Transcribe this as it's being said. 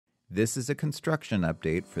This is a construction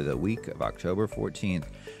update for the week of October 14th,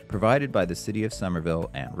 provided by the City of Somerville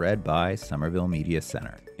and read by Somerville Media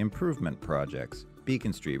Center. Improvement projects,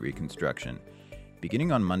 Beacon Street reconstruction.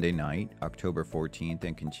 Beginning on Monday night, October 14th,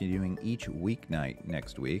 and continuing each weeknight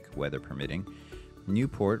next week, weather permitting,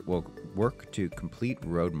 Newport will work to complete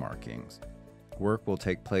road markings. Work will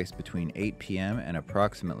take place between 8 p.m. and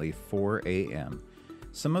approximately 4 a.m.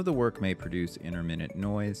 Some of the work may produce intermittent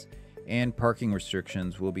noise, and parking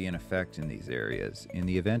restrictions will be in effect in these areas. In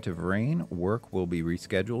the event of rain, work will be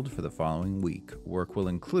rescheduled for the following week. Work will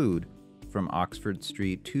include from Oxford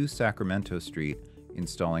Street to Sacramento Street,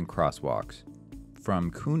 installing crosswalks. From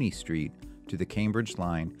Cooney Street to the Cambridge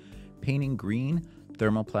line, painting green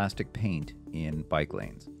thermoplastic paint in bike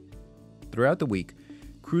lanes. Throughout the week,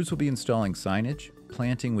 crews will be installing signage,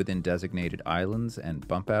 planting within designated islands and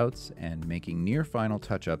bump outs, and making near final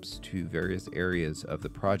touch-ups to various areas of the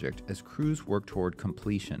project as crews work toward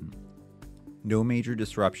completion. No major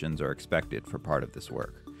disruptions are expected for part of this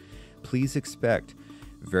work. Please expect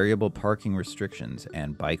variable parking restrictions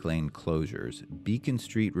and bike lane closures. Beacon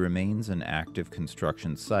Street remains an active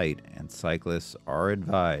construction site, and cyclists are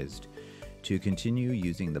advised to continue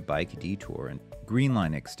using the bike detour and Green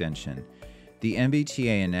Line extension. The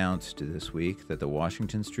MBTA announced this week that the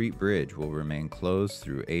Washington Street Bridge will remain closed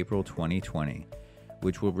through April 2020,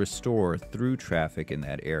 which will restore through traffic in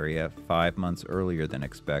that area 5 months earlier than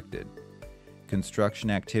expected.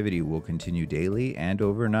 Construction activity will continue daily and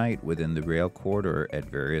overnight within the rail corridor at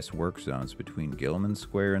various work zones between Gilman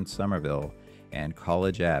Square in Somerville and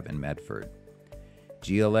College Ave in Medford.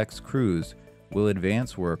 GLX crews will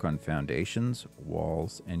advance work on foundations,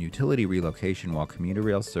 walls, and utility relocation while commuter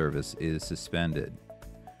rail service is suspended.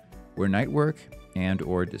 Where night work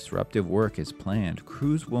and/or disruptive work is planned,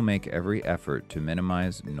 crews will make every effort to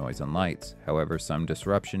minimize noise and lights. However, some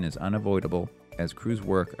disruption is unavoidable as crews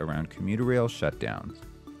work around commuter rail shutdowns.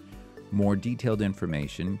 More detailed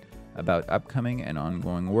information about upcoming and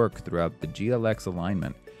ongoing work throughout the GLX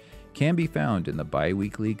alignment can be found in the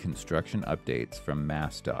bi-weekly construction updates from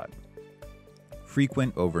MassDOT.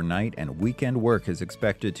 Frequent overnight and weekend work is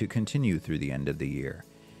expected to continue through the end of the year.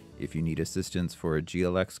 If you need assistance for a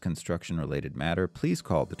GLX construction-related matter, please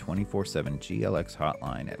call the 24/7 GLX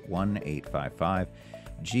hotline at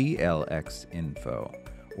 1-855-GLX-INFO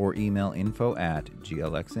or email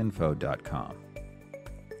info@glxinfo.com.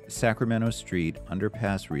 Sacramento Street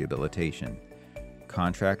Underpass Rehabilitation.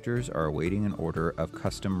 Contractors are awaiting an order of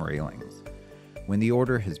custom railings. When the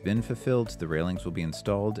order has been fulfilled, the railings will be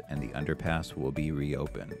installed and the underpass will be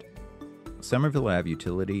reopened. Somerville Ave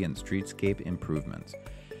utility and streetscape improvements.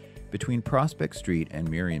 Between Prospect Street and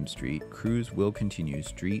Miriam Street, crews will continue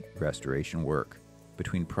street restoration work.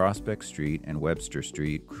 Between Prospect Street and Webster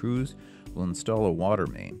Street, crews will install a water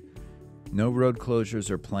main. No road closures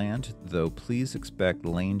are planned, though please expect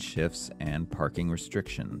lane shifts and parking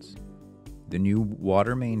restrictions. The new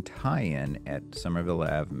water main tie-in at Somerville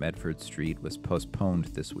Ave, Medford Street was postponed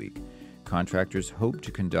this week. Contractors hope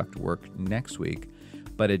to conduct work next week,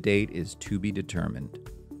 but a date is to be determined.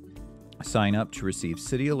 Sign up to receive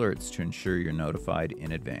city alerts to ensure you're notified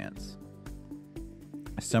in advance.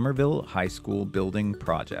 Somerville High School Building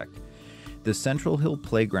Project. The Central Hill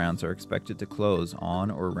Playgrounds are expected to close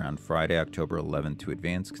on or around Friday, October 11th to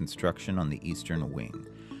advance construction on the eastern wing.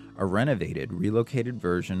 A renovated, relocated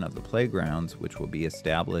version of the playgrounds, which will be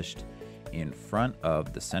established in front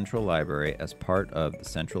of the Central Library as part of the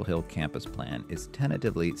Central Hill Campus Plan, is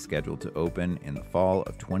tentatively scheduled to open in the fall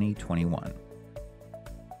of 2021.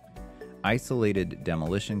 Isolated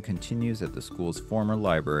demolition continues at the school's former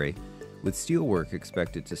library, with steelwork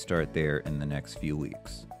expected to start there in the next few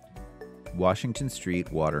weeks. Washington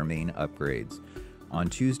Street water main upgrades. On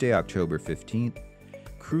Tuesday, October 15th,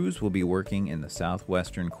 crews will be working in the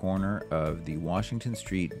southwestern corner of the Washington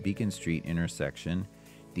Street-Beacon Street intersection,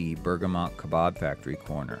 the Bergamot Kebab Factory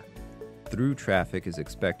corner. Through traffic is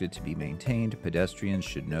expected to be maintained. Pedestrians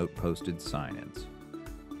should note posted signage.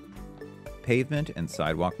 Pavement and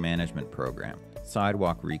Sidewalk Management Program.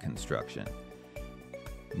 Sidewalk reconstruction.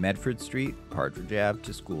 Medford Street, Partridge Ave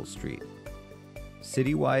to School Street.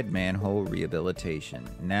 Citywide manhole rehabilitation.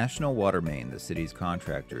 National Water Main, the city's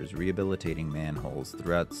contractor, is rehabilitating manholes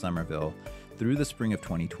throughout Somerville through the spring of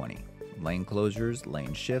 2020. Lane closures,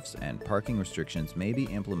 lane shifts, and parking restrictions may be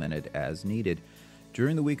implemented as needed.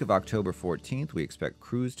 During the week of October 14th, we expect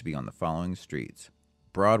crews to be on the following streets: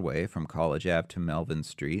 Broadway from College Ave to Melvin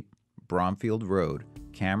Street, Bromfield Road,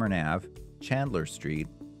 Cameron Ave, Chandler Street,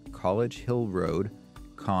 College Hill Road,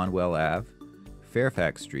 Conwell Ave,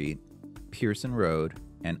 Fairfax Street, Pearson Road,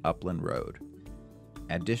 and Upland Road.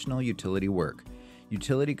 Additional utility work.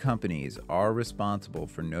 Utility companies are responsible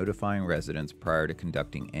for notifying residents prior to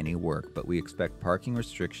conducting any work, but we expect parking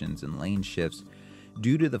restrictions and lane shifts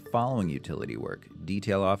due to the following utility work.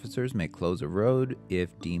 Detail officers may close a road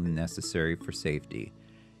if deemed necessary for safety.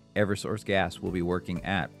 Eversource Gas will be working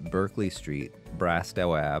at Berkeley Street,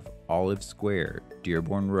 Brastow Ave, Olive Square,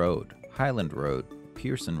 Dearborn Road, Highland Road,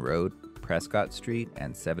 Pearson Road, Prescott Street,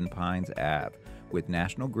 and Seven Pines Ave, with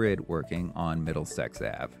National Grid working on Middlesex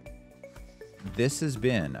Ave. This has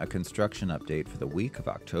been a construction update for the week of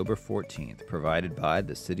October 14th, provided by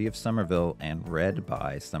the City of Somerville and read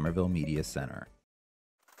by Somerville Media Center.